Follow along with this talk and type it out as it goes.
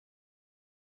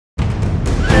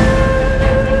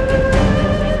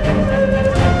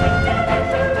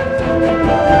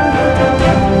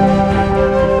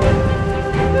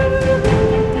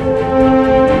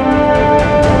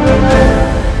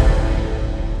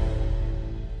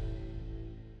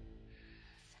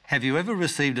Have you ever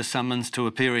received a summons to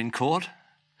appear in court?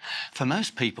 For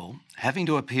most people, having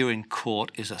to appear in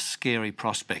court is a scary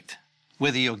prospect,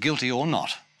 whether you're guilty or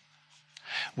not.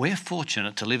 We're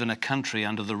fortunate to live in a country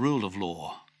under the rule of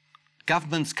law.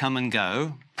 Governments come and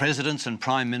go, presidents and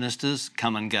prime ministers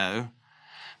come and go,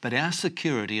 but our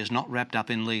security is not wrapped up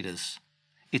in leaders.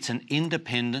 It's an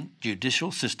independent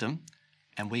judicial system,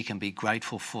 and we can be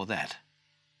grateful for that.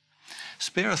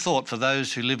 Spare a thought for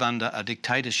those who live under a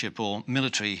dictatorship or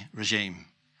military regime,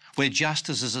 where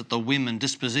justice is at the whim and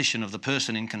disposition of the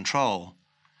person in control.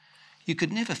 You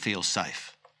could never feel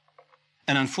safe.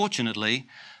 And unfortunately,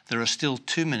 there are still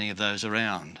too many of those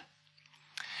around.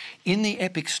 In the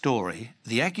epic story,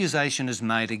 the accusation is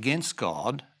made against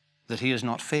God that he is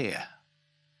not fair,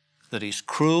 that he's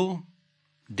cruel,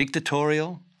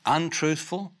 dictatorial,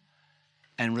 untruthful,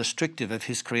 and restrictive of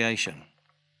his creation.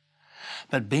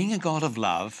 But being a God of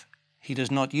love, he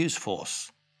does not use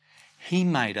force. He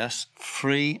made us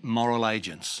free moral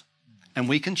agents, and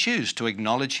we can choose to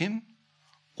acknowledge him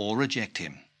or reject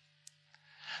him.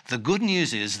 The good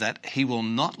news is that he will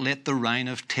not let the reign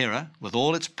of terror, with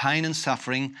all its pain and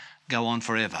suffering, go on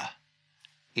forever.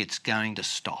 It's going to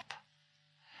stop.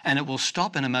 And it will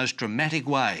stop in a most dramatic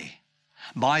way.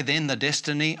 By then, the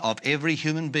destiny of every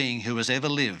human being who has ever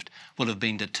lived will have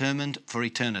been determined for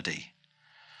eternity.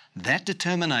 That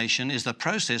determination is the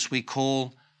process we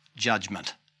call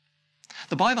judgment.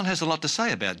 The Bible has a lot to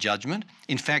say about judgment.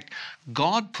 In fact,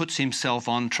 God puts himself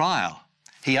on trial.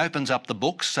 He opens up the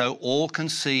books so all can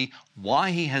see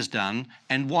why he has done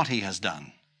and what he has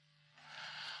done.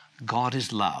 God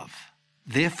is love.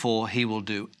 Therefore, he will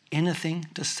do anything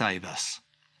to save us.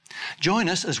 Join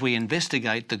us as we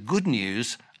investigate the good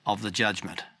news of the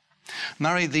judgment.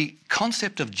 Murray, the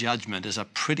concept of judgment is a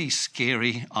pretty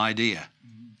scary idea.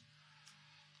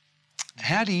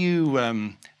 How do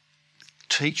you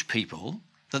teach people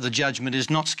that the judgment is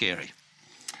not scary?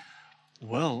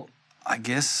 Well, I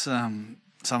guess some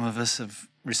of us have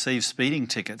received speeding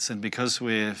tickets, and because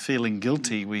we're feeling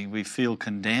guilty, we feel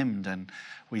condemned, and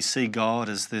we see God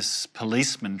as this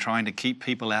policeman trying to keep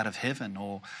people out of heaven,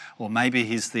 or maybe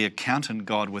he's the accountant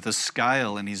God with a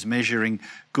scale and he's measuring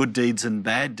good deeds and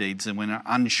bad deeds, and we're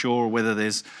unsure whether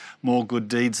there's more good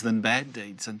deeds than bad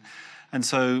deeds. And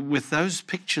so with those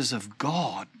pictures of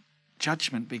God,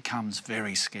 judgment becomes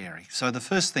very scary. So the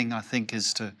first thing I think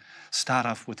is to start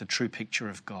off with a true picture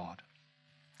of God.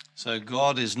 So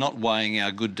God is not weighing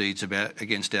our good deeds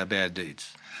against our bad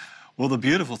deeds. Well, the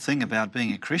beautiful thing about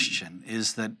being a Christian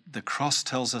is that the cross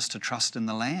tells us to trust in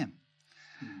the Lamb.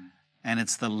 And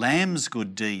it's the Lamb's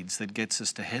good deeds that gets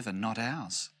us to heaven, not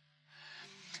ours.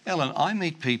 Ellen, I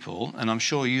meet people, and I'm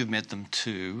sure you've met them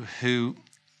too, who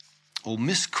will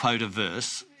misquote a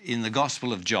verse in the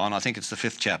Gospel of John, I think it's the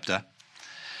 5th chapter,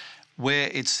 where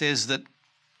it says that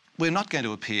we're not going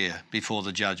to appear before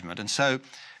the judgment. And so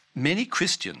many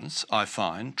Christians, I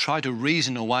find, try to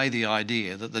reason away the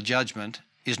idea that the judgment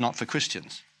is not for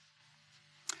Christians.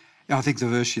 I think the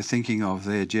verse you're thinking of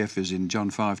there, Jeff, is in John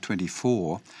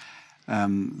 5:24,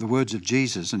 the words of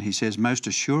Jesus, and he says, "Most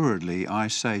assuredly I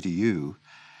say to you,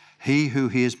 he who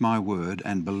hears my word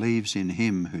and believes in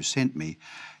him who sent me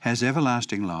has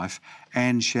everlasting life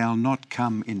and shall not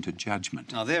come into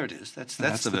judgment." Oh, there it is. That's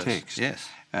the verse. Text. Yes.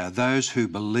 Those who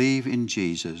believe in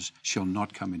Jesus shall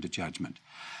not come into judgment.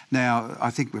 Now,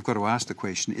 I think we've got to ask the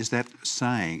question, is that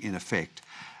saying, in effect,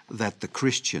 that the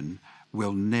Christian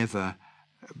will never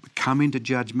come into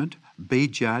judgment, be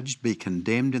judged, be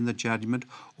condemned in the judgment,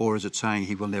 or is it saying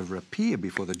he will never appear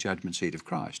before the judgment seat of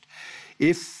Christ?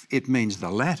 If it means the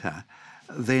latter,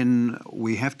 then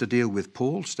we have to deal with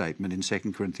Paul's statement in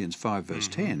 2 Corinthians 5 verse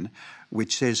 10,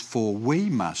 which says, "For we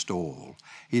must all."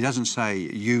 He doesn't say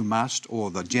you must or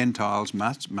the Gentiles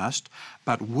must,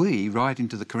 but we, right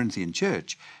into the Corinthian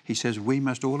church, he says we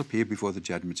must all appear before the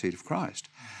judgment seat of Christ.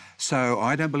 So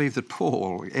I don't believe that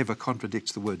Paul ever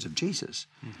contradicts the words of Jesus.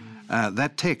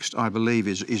 That text, I believe,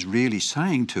 is really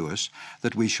saying to us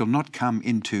that we shall not come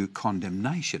into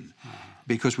condemnation,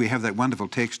 because we have that wonderful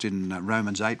text in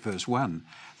Romans 8 verse 1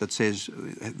 that says,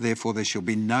 "Therefore there shall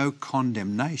be no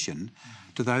condemnation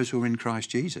to those who are in Christ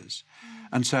Jesus."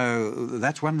 And so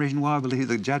that's one reason why I believe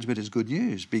that judgment is good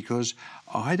news, because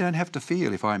I don't have to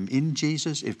feel, if I'm in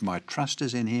Jesus, if my trust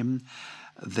is in him,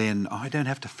 then I don't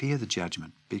have to fear the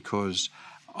judgment, because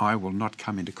I will not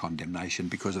come into condemnation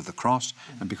because of the cross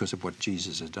and because of what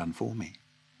Jesus has done for me.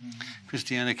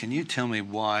 Christiana, can you tell me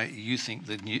why you think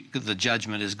that the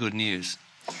judgment is good news?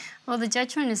 Well, the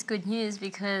judgment is good news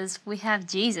because we have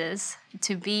Jesus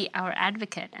to be our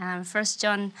advocate. 1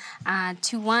 John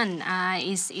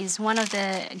 2:1 is one of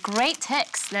the great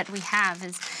texts that we have,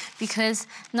 is because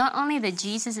not only that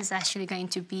Jesus is actually going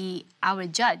to be our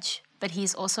judge, but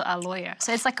he's also our lawyer.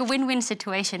 So it's like a win-win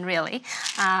situation, really,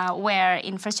 where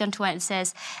in 1 John 2:1 it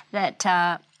says that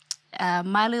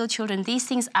my little children, these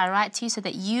things I write to you so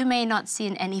that you may not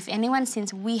sin. And if anyone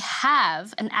sins, we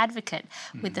have an advocate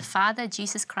with the Father,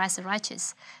 Jesus Christ the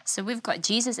righteous. So we've got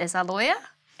Jesus as our lawyer,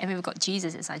 and we've got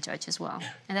Jesus as our judge as well.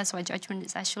 And that's why judgment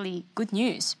is actually good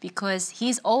news, because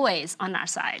he's always on our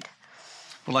side.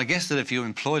 Well, I guess that if you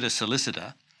employed a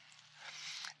solicitor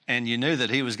and you knew that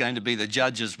he was going to be the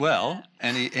judge as well,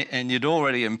 and you'd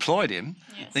already employed him,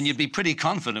 then you'd be pretty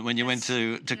confident when you went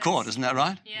to court, isn't that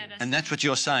right? Yeah, and that's what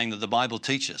you're saying that the Bible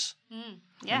teaches.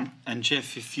 Yeah. And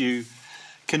Jeff, if you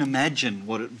can imagine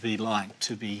what it would be like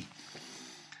to be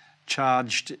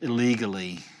charged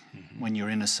illegally when you're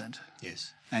innocent.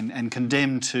 Yes. And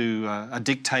condemned to a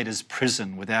dictator's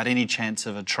prison without any chance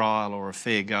of a trial or a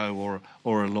fair go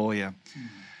or a lawyer.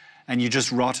 And you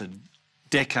just rotted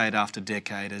decade after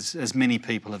decade, as many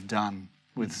people have done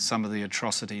with some of the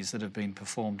atrocities that have been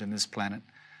performed in this planet.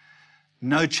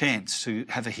 No chance to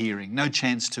have a hearing, no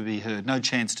chance to be heard, no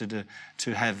chance to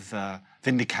have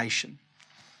vindication.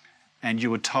 And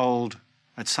you were told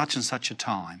at such and such a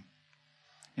time,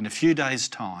 in a few days'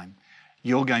 time,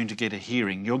 you're going to get a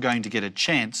hearing, you're going to get a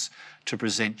chance to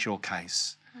present your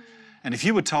case. And if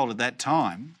you were told at that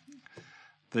time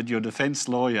that your defence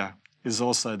lawyer is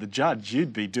also the judge,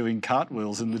 you'd be doing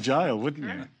cartwheels in the jail, wouldn't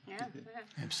you? Yeah.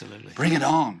 Absolutely. Bring it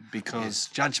on, because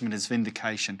judgment is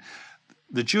vindication.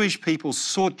 The Jewish people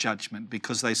sought judgment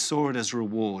because they saw it as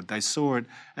reward. They saw it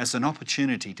as an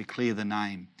opportunity to clear the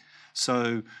name.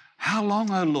 So how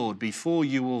long, O Lord, before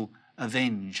you will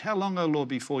avenge? How long, O Lord,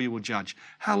 before you will judge?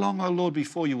 How long, O Lord,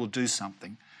 before you will do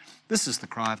something? This is the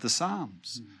cry of the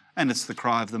Psalms, and it's the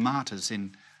cry of the martyrs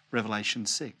in Revelation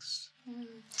 6.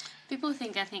 People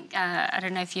think, I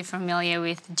don't know if you're familiar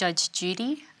with Judge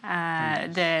Judy,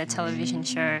 the television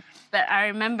show. But I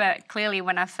remember clearly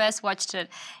when I first watched it,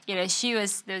 there's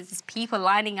these people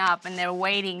lining up and they're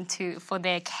waiting for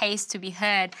their case to be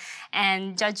heard.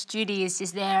 And Judge Judy is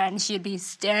just there and she'd be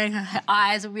staring, her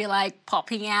eyes would be like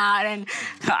popping out and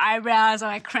her eyebrows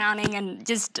are like crowning and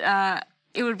just...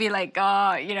 it would be like,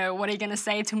 oh, what are you going to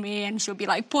say to me? And she'll be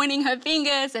like pointing her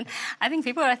fingers. And I think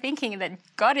people are thinking that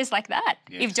God is like that.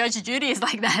 Yes. If Judge Judy is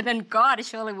like that, then God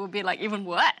surely will be like even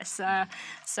worse.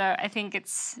 So I think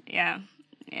it's, yeah.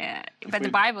 But the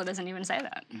Bible doesn't even say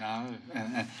that. No.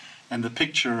 And the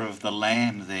picture of the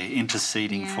Lamb there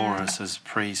interceding for us as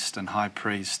priest and high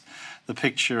priest, the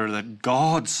picture that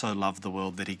God so loved the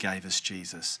world that he gave us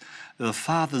Jesus. The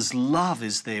Father's love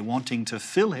is there wanting to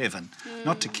fill heaven,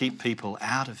 not to keep people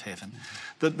out of heaven.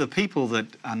 The people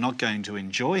that are not going to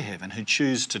enjoy heaven, who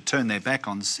choose to turn their back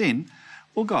on sin,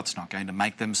 well, God's not going to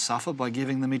make them suffer by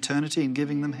giving them eternity and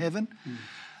giving them heaven.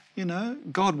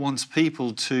 God wants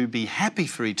people to be happy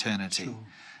for eternity. Sure.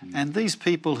 And these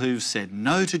people who've said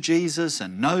no to Jesus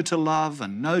and no to love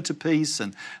and no to peace,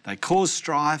 and they cause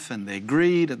strife and they're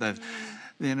greed, and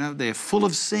they're full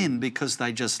of sin because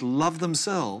they just love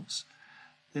themselves,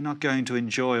 they're not going to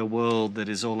enjoy a world that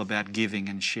is all about giving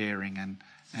and sharing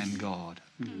and God.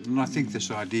 And I think this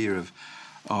idea of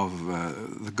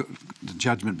the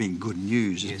judgment being good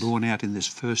news is borne out in this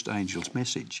first angel's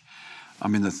message. I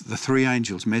mean, the three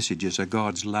angels' messages are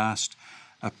God's last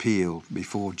appeal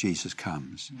before Jesus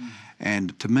comes.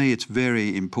 And to me, it's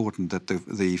very important that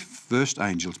the first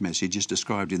angel's message is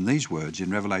described in these words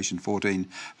in Revelation 14,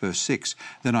 verse 6.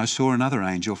 Then I saw another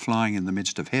angel flying in the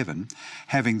midst of heaven,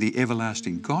 having the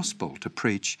everlasting gospel to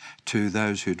preach to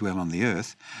those who dwell on the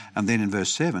earth. And then in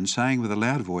verse 7, saying with a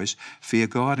loud voice, fear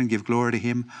God and give glory to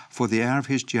him, for the hour of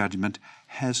his judgment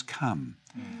has come.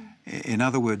 In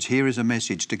other words, here is a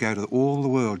message to go to all the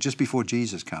world just before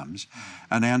Jesus comes,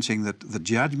 announcing that the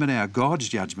judgment hour, God's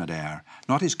judgment hour,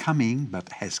 not his coming, but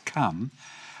has come,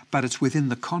 but it's within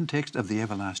the context of the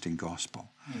everlasting gospel.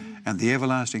 And the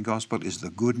everlasting gospel is the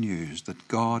good news that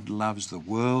God loves the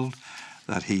world,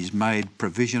 that he's made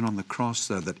provision on the cross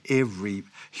so that every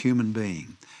human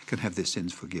being can have their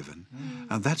sins forgiven.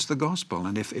 And that's the gospel.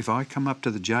 And if I come up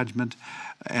to the judgment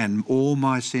and all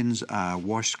my sins are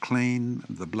washed clean,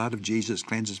 the blood of Jesus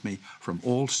cleanses me from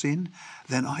all sin,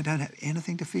 then I don't have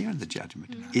anything to fear in the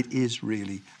judgment. It is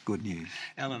really good news.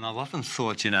 Alan, I've often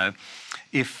thought,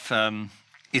 if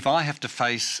I have to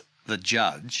face the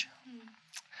judge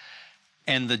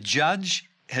and the judge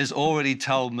has already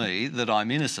told me that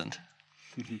I'm innocent,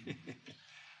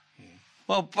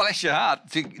 Well, bless your heart.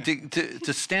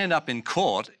 To stand up in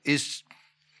court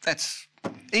that's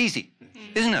easy,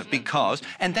 isn't it? Because,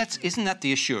 and isn't that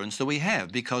the assurance that we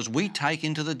have? Because we take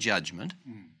into the judgment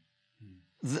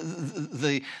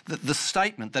the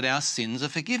statement that our sins are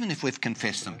forgiven if we've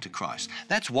confessed them to Christ.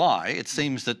 That's why it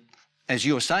seems that, as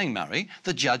you were saying, Murray,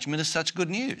 the judgment is such good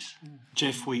news.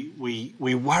 Jeff, we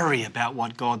worry about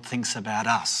what God thinks about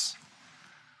us.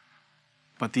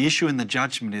 But the issue in the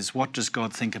judgment is, what does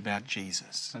God think about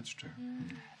Jesus? That's true.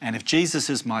 And if Jesus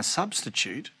is my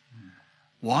substitute,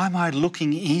 why am I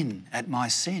looking in at my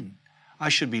sin? I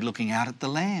should be looking out at the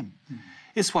Lamb.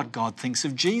 It's what God thinks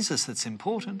of Jesus that's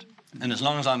important. And as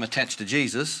long as I'm attached to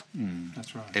Jesus,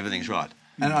 That's right. everything's right.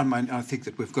 And I think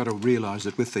that we've got to realise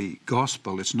that with the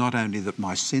gospel, it's not only that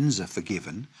my sins are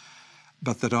forgiven,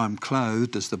 but that I'm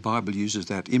clothed, as the Bible uses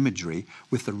that imagery,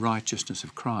 with the righteousness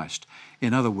of Christ.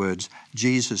 In other words,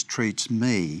 Jesus treats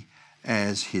me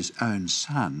as his own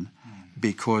son,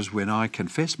 because when I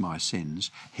confess my sins,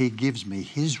 he gives me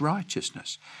his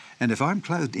righteousness. And if I'm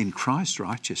clothed in Christ's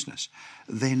righteousness,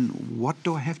 then what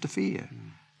do I have to fear?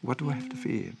 What do I have to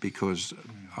fear? Because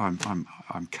I'm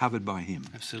covered by him.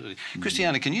 Absolutely.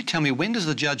 Christiana, can you tell me, when does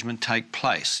the judgment take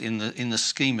place in the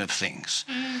scheme of things?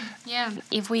 Yeah.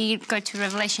 If we go to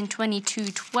Revelation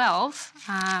 22:12,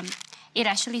 it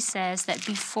actually says that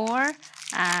before,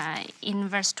 in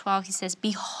verse 12, he says,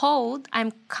 "Behold,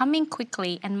 I'm coming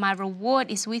quickly, and my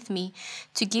reward is with me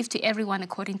to give to everyone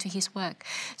according to his work."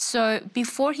 So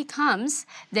before he comes,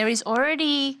 there is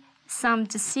already some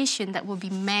decision that will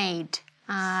be made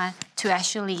to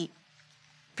actually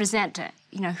present,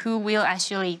 who will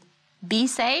actually be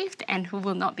saved and who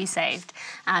will not be saved.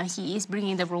 He is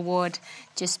bringing the reward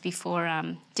just before,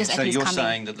 just so at his you're coming.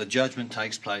 saying that the judgment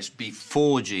takes place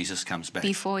before Jesus comes back?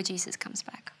 Before Jesus comes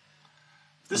back.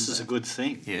 This is a good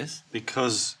thing. Yes.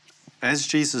 Because as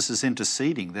Jesus is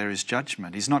interceding, there is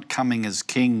judgment. He's not coming as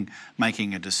king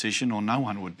making a decision, or no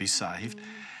one would be saved.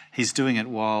 He's doing it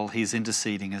while he's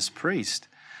interceding as priest.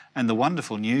 And the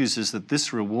wonderful news is that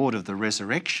this reward of the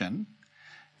resurrection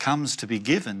comes to be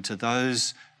given to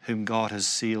those whom God has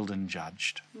sealed and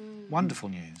judged. Wonderful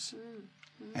news.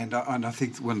 And I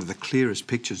think one of the clearest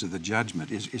pictures of the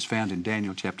judgment is found in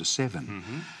Daniel chapter 7.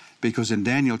 Because in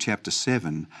Daniel chapter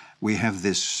 7, we have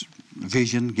this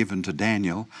vision given to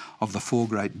Daniel of the four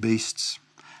great beasts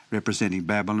representing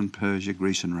Babylon, Persia,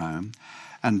 Greece and Rome.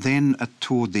 And then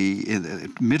toward the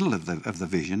middle of the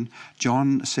vision,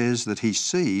 John says that he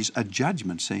sees a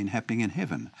judgment scene happening in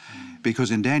heaven.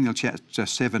 Because in Daniel chapter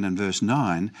 7 and verse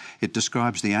 9, it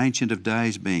describes the Ancient of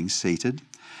Days being seated.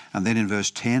 And then in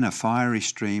verse 10, a fiery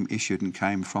stream issued and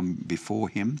came from before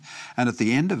him. And at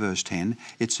the end of verse 10,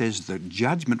 it says the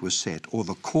judgment was set, or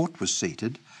the court was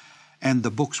seated, and the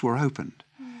books were opened.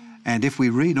 And if we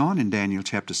read on in Daniel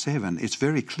chapter 7, it's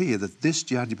very clear that this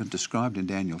judgment described in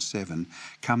Daniel 7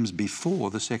 comes before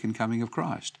the second coming of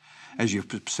Christ. As you've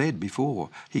said before,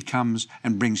 he comes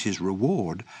and brings his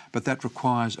reward, but that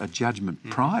requires a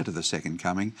judgment prior to the second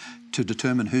coming to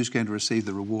determine who's going to receive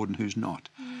the reward and who's not.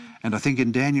 And I think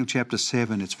in Daniel chapter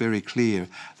 7, it's very clear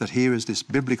that here is this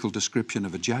biblical description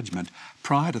of a judgment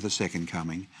prior to the second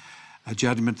coming, a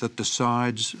judgment that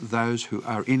decides those who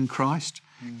are in Christ,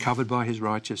 covered by his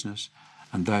righteousness,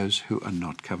 and those who are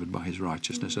not covered by his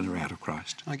righteousness and are out of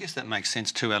Christ. I guess that makes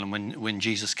sense too, Alan. When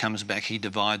Jesus comes back, he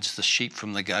divides the sheep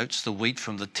from the goats, the wheat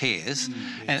from the tares.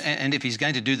 And if he's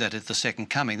going to do that at the second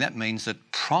coming, that means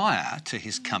that prior to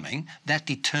his coming, that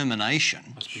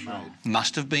determination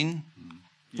must have been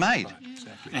made.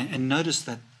 Exactly. And notice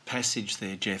that passage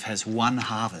there, Jeff, has one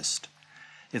harvest.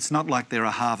 It's not like there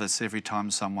are harvests every time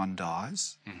someone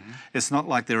dies. It's not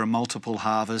like there are multiple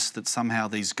harvests, that somehow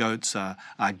these goats are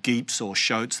geeps or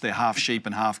shoats. They're half sheep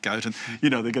and half goat, and, they're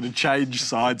going to change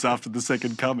sides after the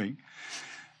second coming.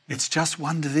 It's just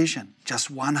one division,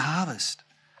 just one harvest.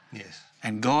 Yes.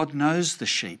 And God knows the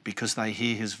sheep because they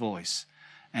hear his voice,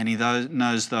 and he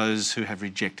knows those who have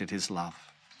rejected his love.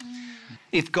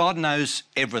 If God knows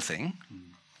everything,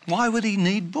 why would he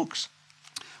need books?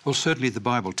 Well, certainly the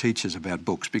Bible teaches about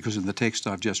books, because in the text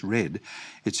I've just read,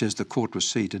 it says the court was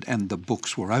seated and the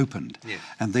books were opened. Yeah.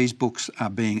 And these books are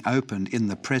being opened in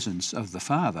the presence of the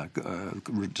Father,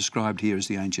 described here as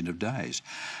the Ancient of Days.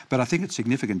 But I think it's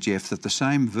significant, Jeff, that the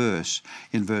same verse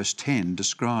in verse 10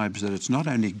 describes that it's not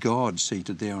only God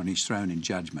seated there on his throne in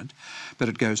judgment, but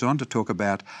it goes on to talk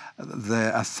about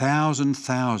the 1,000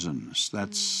 thousands,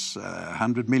 that's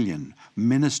 100 million,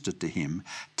 ministered to him,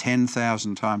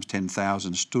 10,000 times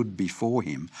 10,000 stood before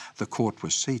him, the court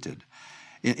was seated.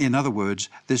 In other words,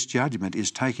 this judgment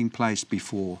is taking place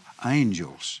before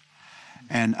angels.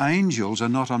 And angels are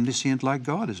not omniscient like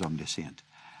God is omniscient.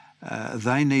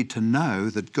 They need to know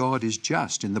that God is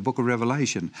just. In the book of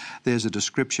Revelation, there's a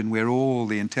description where all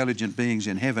the intelligent beings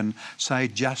in heaven say,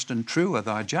 "Just and true are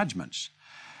thy judgments."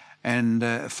 And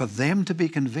for them to be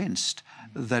convinced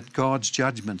that God's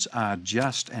judgments are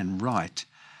just and right,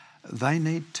 they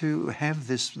need to have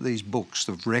these books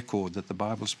of record that the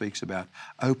Bible speaks about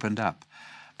opened up.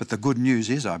 But the good news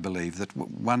is, I believe, that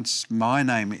once my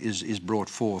name is brought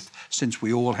forth, since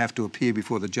we all have to appear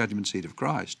before the judgment seat of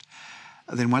Christ,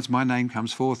 then once my name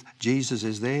comes forth, Jesus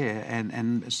is there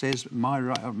and says my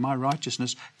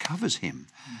righteousness covers him.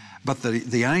 But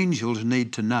the angels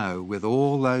need to know, with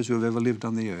all those who have ever lived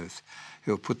on the earth,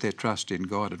 who have put their trust in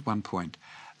God at one point,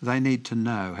 they need to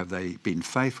know, have they been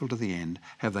faithful to the end?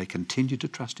 Have they continued to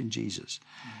trust in Jesus?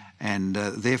 And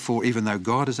therefore, even though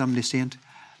God is omniscient,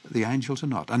 the angels are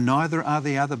not. And neither are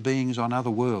the other beings on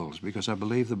other worlds, because I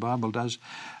believe the Bible does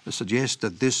suggest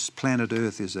that this planet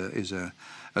Earth is a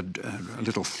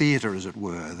little theatre, as it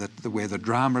were, where the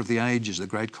drama of the ages, the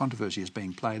great controversy is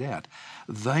being played out.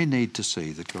 They need to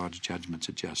see that God's judgments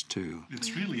are just too.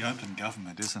 It's really open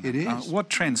government, isn't it? It is.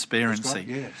 What transparency.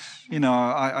 Yes. You know,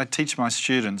 I teach my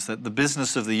students that the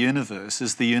business of the universe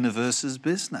is the universe's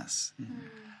business.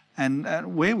 And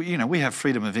we have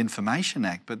Freedom of Information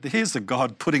Act, but here's the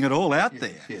God putting it all out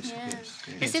there. Yes.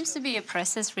 It seems to be a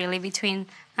process really between,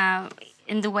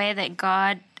 in the way that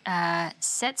God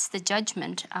sets the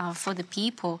judgment for the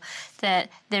people, that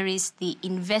there is the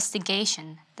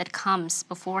investigation that comes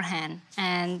beforehand,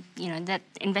 and that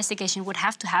investigation would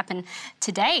have to happen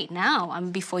today, now,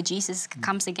 before Jesus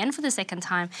comes again for the second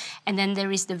time, and then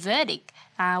there is the verdict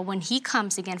when he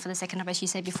comes again for the second time, as you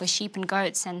say, before sheep and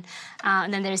goats, and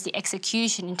then there is the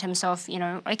execution in terms of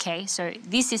okay, so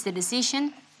this is the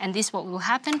decision, and this is what will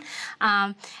happen.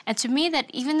 And to me, that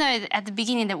even though at the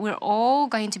beginning that we're all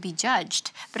going to be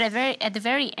judged, but at the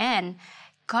very end,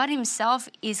 God himself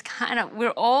is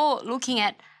we're all looking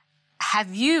at,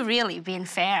 have you really been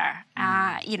fair,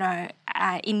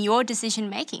 in your decision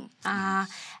making?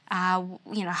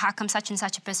 How come such and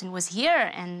such a person was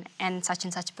here and such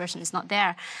a person is not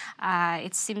there?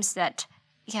 It seems that,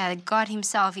 God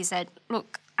himself is that,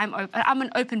 look, I'm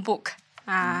an open book.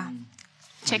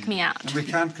 Check me out. And we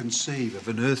can't conceive of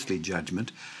an earthly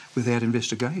judgment without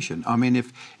investigation. I mean,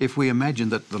 if we imagine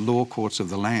that the law courts of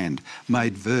the land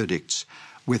made verdicts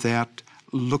without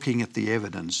looking at the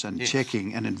evidence and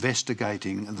checking and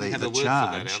investigating the have a word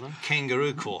charge. for that, Alan.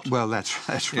 Kangaroo court. Well, that's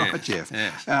right, Jeff.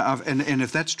 Yes. And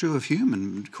if that's true of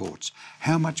human courts,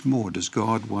 how much more does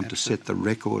God want to set the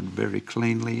record very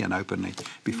cleanly and openly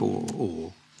before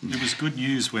all? It was good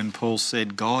news when Paul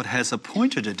said God has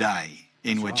appointed a day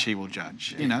in which he will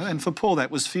judge. And for Paul that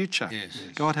was future. Yes.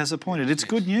 God has appointed. It's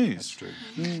good news. That's true.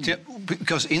 Yeah,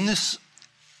 because in this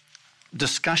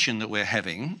discussion that we're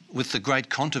having with the great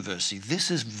controversy,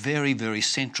 this is very, very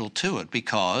central to it,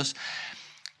 because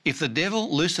if the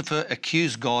devil, Lucifer,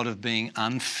 accused God of being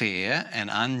unfair and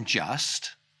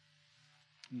unjust,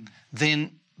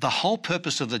 then the whole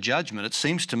purpose of the judgment, it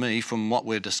seems to me from what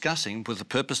we're discussing, with the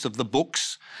purpose of the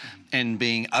books and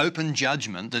being open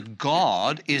judgment, that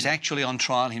God is actually on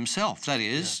trial himself. That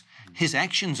is, his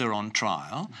actions are on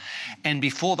trial, and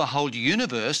before the whole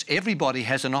universe, everybody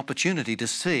has an opportunity to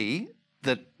see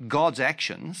that God's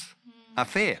actions are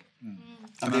fair.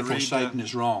 And therefore Satan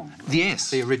is wrong.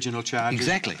 Yes. The original charges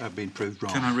Exactly. have been proved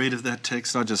wrong. Can I read of that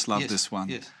text? I just love this one.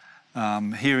 Yes.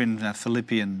 Here in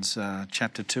Philippians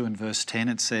chapter 2 and verse 10,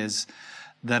 it says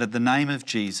that at the name of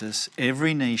Jesus,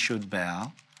 every knee should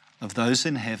bow, of those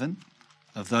in heaven,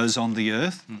 of those on the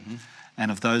earth,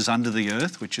 and of those under the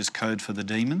earth, which is code for the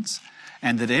demons,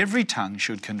 and that every tongue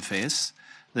should confess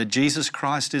that Jesus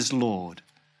Christ is Lord,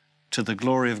 to the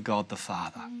glory of God the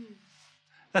Father.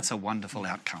 That's a wonderful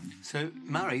outcome. So,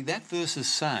 Murray, that verse is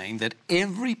saying that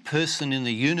every person in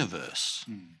the universe,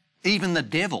 even the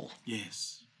devil,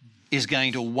 Yes. is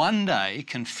going to one day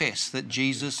confess that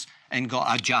Jesus and God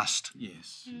are just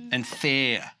Yes. and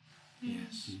fair.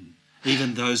 Yes.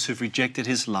 Even those who've rejected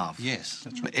his love. Yes.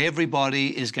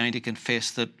 Everybody is going to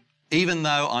confess that even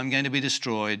though I'm going to be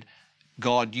destroyed,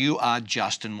 God, you are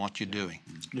just in what you're doing.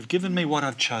 You've given me what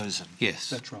I've chosen. Yes.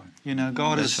 That's right.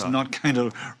 God That's is right. not going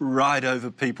to ride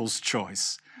over people's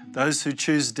choice. Those who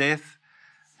choose death,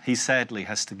 he sadly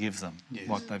has to give them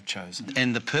what they've chosen.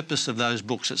 And the purpose of those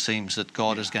books, it seems, that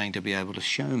God is going to be able to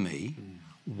show me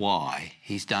why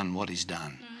he's done what he's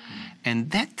done. And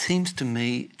that seems to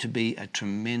me to be a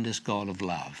tremendous God of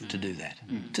love, to do that.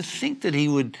 To think that he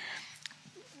would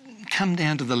come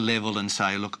down to the level and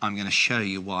say, look, I'm going to show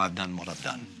you why I've done what I've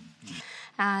done.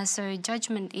 So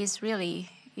judgment is really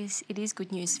it is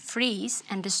good news, frees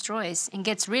and destroys and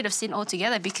gets rid of sin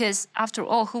altogether, because after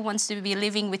all, who wants to be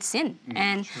living with sin?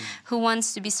 And who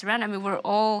wants to be surrounded? I mean, we're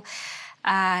all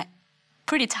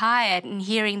pretty tired in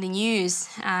hearing the news,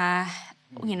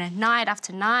 night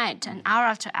after night and hour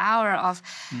after hour of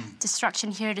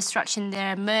destruction here, destruction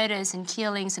there, murders and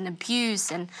killings and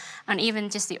abuse, and even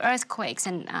just the earthquakes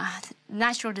and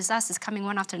natural disasters coming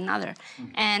one after another.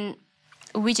 And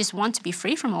we just want to be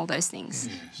free from all those things.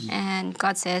 Yes. And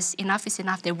God says, enough is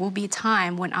enough. There will be a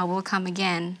time when I will come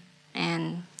again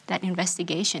and that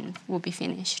investigation will be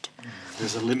finished.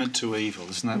 There's a limit to evil,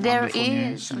 isn't that there wonderful news?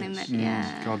 There is a limit,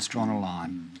 yeah. God's drawn a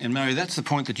line. And Mary, that's the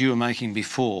point that you were making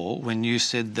before when you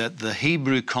said that the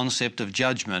Hebrew concept of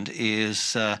judgment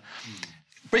is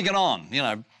bring it on,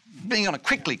 bring it on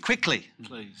quickly.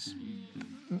 Please.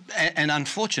 And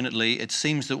unfortunately, it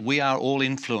seems that we are all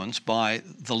influenced by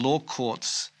the law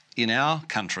courts in our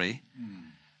country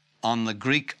on the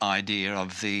Greek idea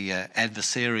of the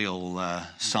adversarial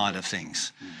side of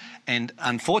things. And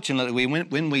unfortunately,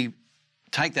 when we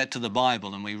take that to the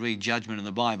Bible and we read judgment in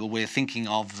the Bible, we're thinking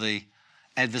of the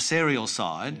adversarial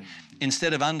side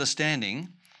instead of understanding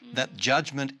that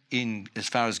judgment, in as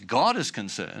far as God is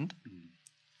concerned,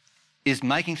 is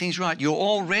making things right. You're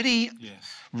already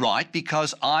right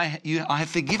because I have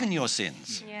forgiven your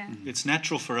sins. Yeah. It's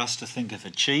natural for us to think of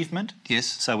achievement. Yes.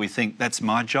 So we think that's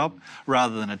my job,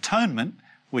 rather than atonement,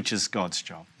 which is God's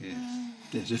job.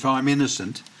 Yes. If I'm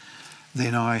innocent,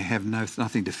 then I have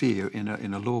nothing to fear in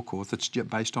a law court that's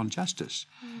based on justice.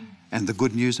 And the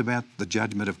good news about the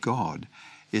judgment of God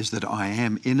is that I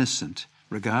am innocent,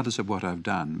 regardless of what I've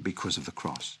done, because of the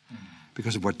cross.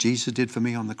 Because of what Jesus did for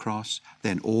me on the cross,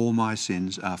 then all my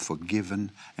sins are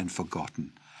forgiven and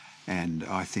forgotten. And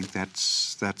I think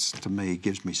that's to me,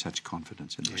 gives me such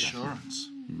confidence in Assurance.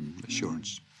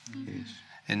 Assurance, yes.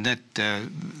 And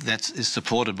that is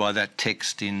supported by that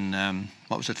text in,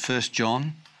 1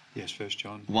 John? Yes, 1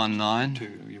 John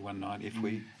 1:9.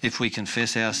 1:9, if we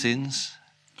confess our sins.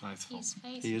 Faithful.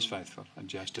 He is faithful and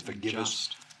just to forgive us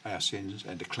our sins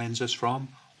and to cleanse us from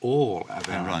all of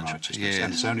our unrighteousness. Yes.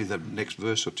 And it's only the next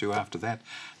verse or two after that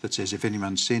that says, if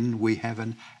anyone sinned, we have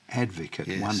an advocate,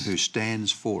 one who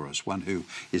stands for us, one who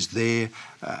is there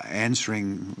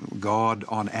answering God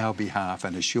on our behalf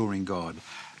and assuring God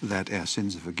that our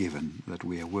sins are forgiven, that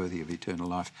we are worthy of eternal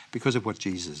life because of what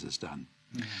Jesus has done.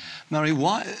 Murray,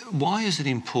 why is it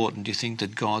important, do you think,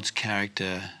 that God's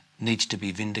character needs to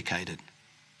be vindicated?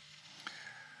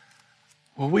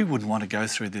 Well, we wouldn't want to go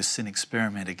through this sin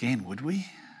experiment again, would we?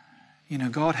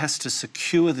 God has to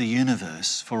secure the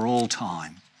universe for all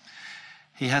time.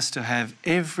 He has to have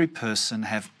every person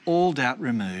have all doubt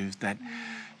removed that,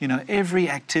 every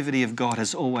activity of God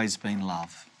has always been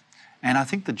love. And I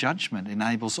think the judgment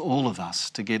enables all of us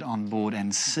to get on board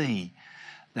and see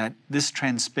that this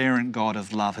transparent God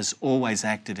of love has always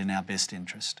acted in our best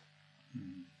interest.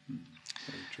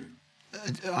 Very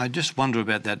true. I just wonder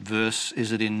about that verse.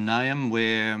 Is it in Nahum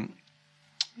where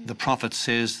the prophet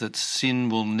says that sin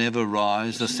will never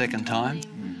rise the second time?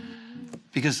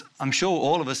 Because I'm sure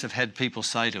all of us have had people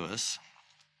say to us,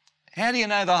 how do you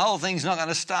know the whole thing's not going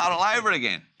to start all over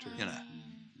again?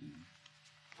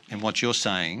 And what you're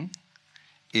saying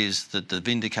is that the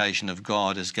vindication of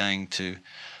God is going to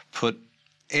put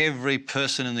every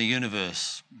person in the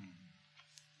universe,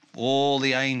 all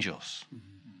the angels,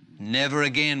 never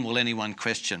again will anyone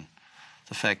question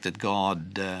the fact that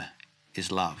God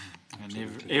is love.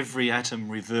 And every atom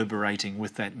reverberating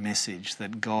with that message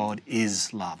that God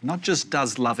is love. Not just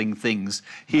does loving things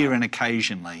here and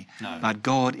occasionally, but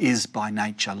God is by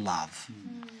nature love.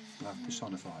 Love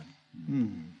personified.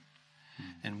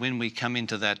 And when we come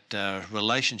into that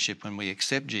relationship, when we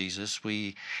accept Jesus,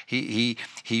 he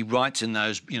writes in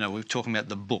those, we're talking about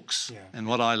the books. Yeah. And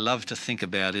what I love to think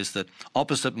about is that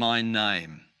opposite my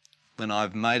name, when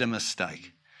I've made a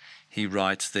mistake, he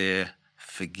writes there,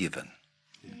 forgiven.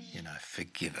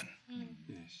 Forgiven.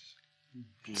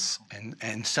 Beautiful.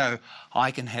 And so I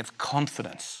can have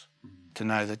confidence to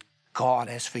know that God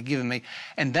has forgiven me.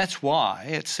 And that's why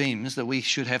it seems that we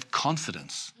should have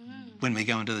confidence when we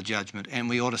go into the judgment, and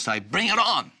we ought to say, bring it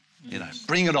on,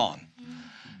 bring it on,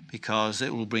 because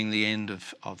it will bring the end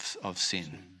of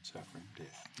sin. Suffering,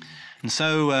 death. And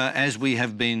so as we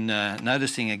have been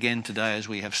noticing again today, as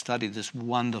we have studied this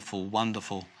wonderful,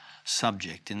 wonderful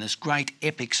subject in this great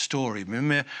epic story.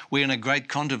 Remember, we're in a great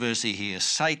controversy here.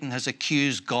 Satan has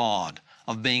accused God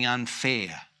of being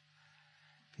unfair,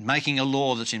 making a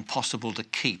law that's impossible to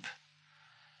keep.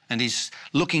 And he's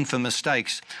looking for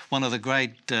mistakes. One of the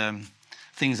great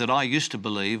things that I used to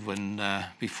believe when,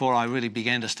 before I really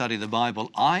began to study the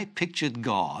Bible, I pictured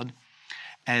God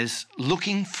as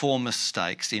looking for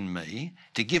mistakes in me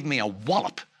to give me a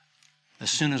wallop as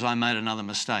soon as I made another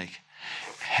mistake.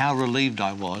 How relieved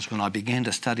I was when I began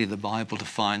to study the Bible to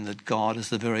find that God is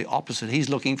the very opposite. He's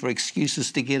looking for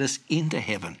excuses to get us into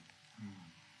heaven.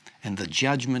 And the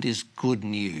judgment is good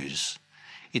news.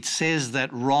 It says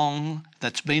that wrong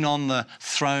that's been on the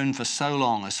throne for so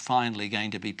long is finally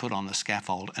going to be put on the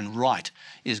scaffold, and right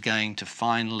is going to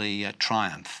finally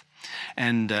triumph.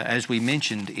 And as we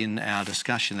mentioned in our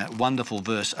discussion, that wonderful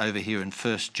verse over here in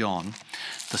 1 John,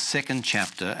 the 2nd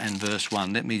chapter and verse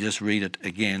 1, let me just read it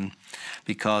again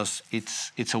because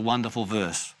it's a wonderful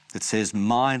verse. It says,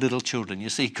 "My little children." You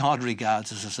see, God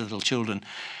regards us as little children.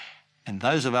 And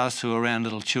those of us who are around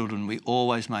little children, we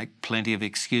always make plenty of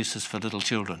excuses for little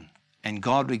children. And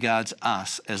God regards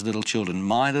us as little children.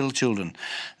 "My little children,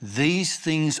 these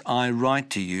things I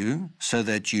write to you so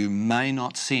that you may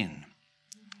not sin."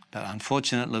 But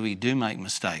unfortunately, we do make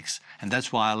mistakes. And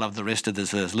that's why I love the rest of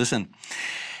this verse. Listen.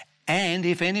 "And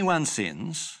if anyone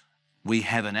sins, we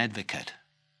have an advocate."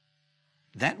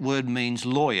 That word means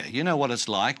lawyer. You know what it's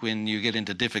like when you get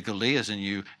into difficulties and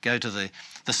you go to the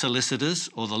solicitors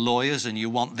or the lawyers and you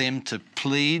want them to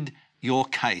plead your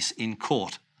case in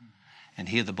court. And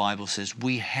here the Bible says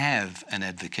we have an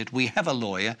advocate. We have a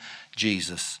lawyer,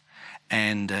 Jesus.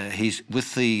 And he's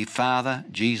with the Father,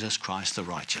 Jesus Christ the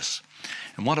righteous.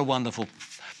 And what a wonderful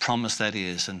promise that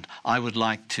is. And I would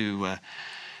like to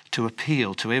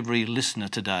appeal to every listener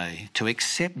today to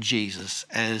accept Jesus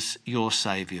as your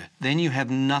Saviour. Then you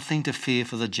have nothing to fear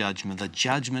for the judgment. The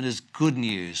judgment is good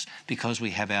news because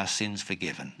we have our sins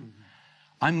forgiven. Mm-hmm.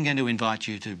 I'm going to invite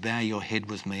you to bow your head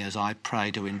with me as I pray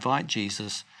to invite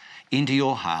Jesus into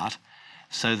your heart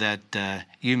so that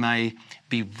you may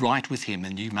be right with him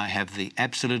and you may have the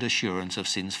absolute assurance of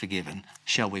sins forgiven.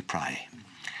 Shall we pray?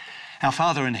 Our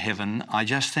Father in heaven, I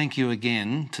just thank you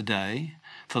again today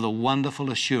for the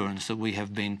wonderful assurance that we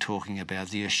have been talking about,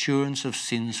 the assurance of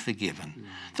sins forgiven,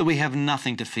 that we have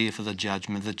nothing to fear for the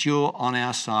judgment, that you're on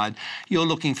our side, you're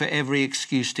looking for every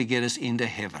excuse to get us into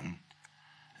heaven.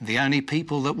 The only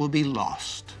people that will be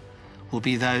lost will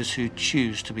be those who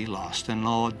choose to be lost. And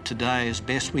Lord, today, as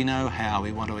best we know how,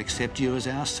 we want to accept you as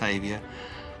our Saviour.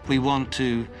 We want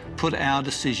to put our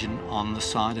decision on the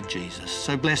side of Jesus.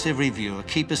 So bless every viewer,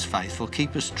 keep us faithful,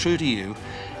 keep us true to you,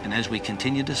 and as we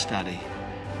continue to study,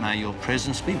 may your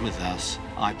presence be with us,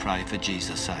 I pray for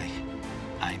Jesus' sake.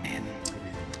 Amen.